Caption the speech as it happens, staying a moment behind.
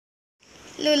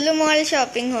Lulu Mall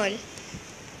shopping haul.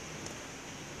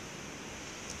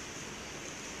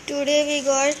 Today we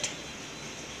got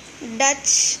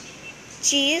Dutch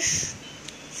cheese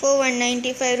for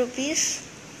 195 rupees.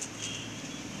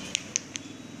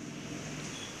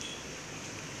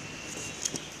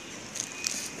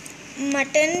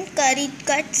 Mutton curry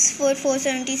cuts for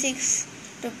 476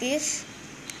 rupees.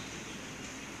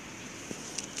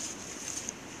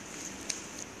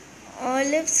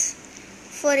 Olives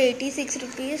for 86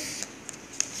 rupees.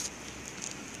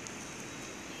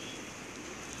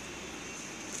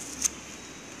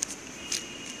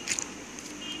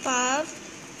 Pav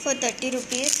for 30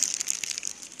 rupees.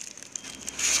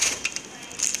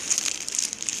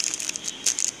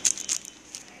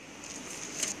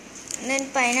 And then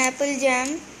pineapple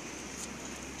jam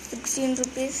 16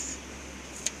 rupees.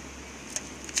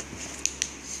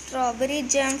 Strawberry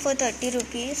jam for 30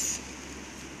 rupees.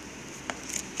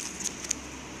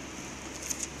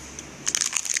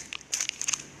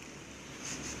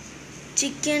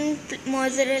 Chicken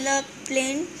mozzarella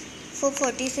plain for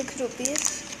 46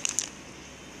 rupees.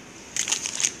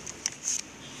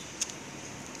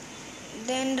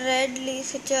 Then red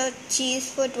Leicester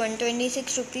cheese for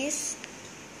 126 rupees.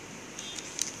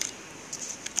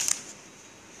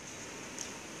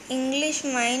 English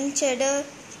mine cheddar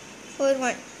for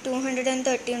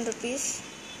 213 rupees.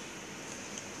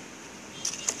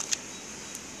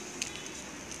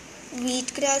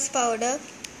 Wheatgrass powder.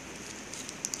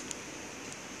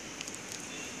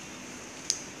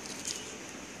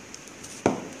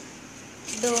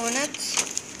 Donuts.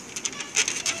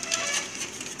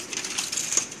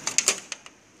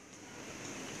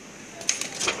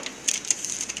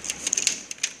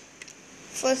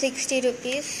 For 60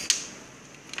 rupees.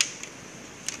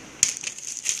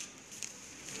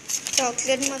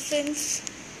 Chocolate muffins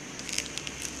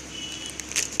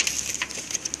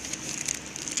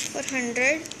for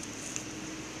 100.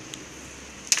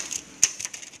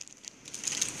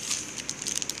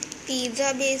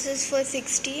 Pizza bases for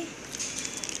 60.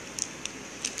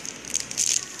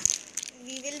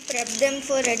 We will prep them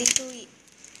for ready to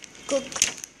cook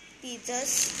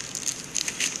pizzas.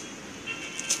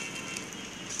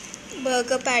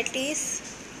 Burger patties.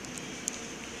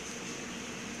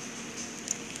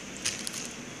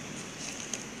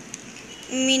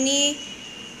 Mini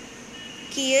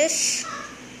Kias.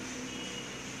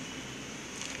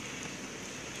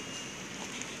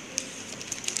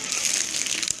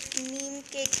 Neem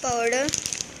cake powder.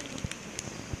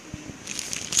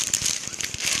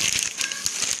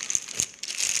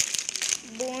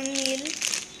 Bone meal.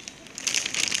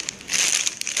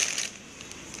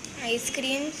 Ice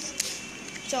creams,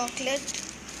 chocolate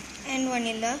and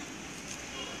vanilla.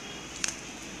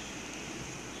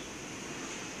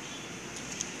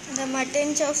 The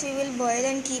mutton chops we will boil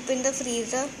and keep in the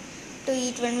freezer to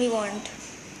eat when we want.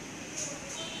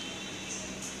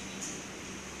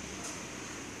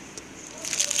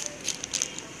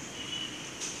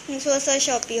 This was our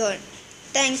Shopee haul.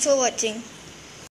 Thanks for watching.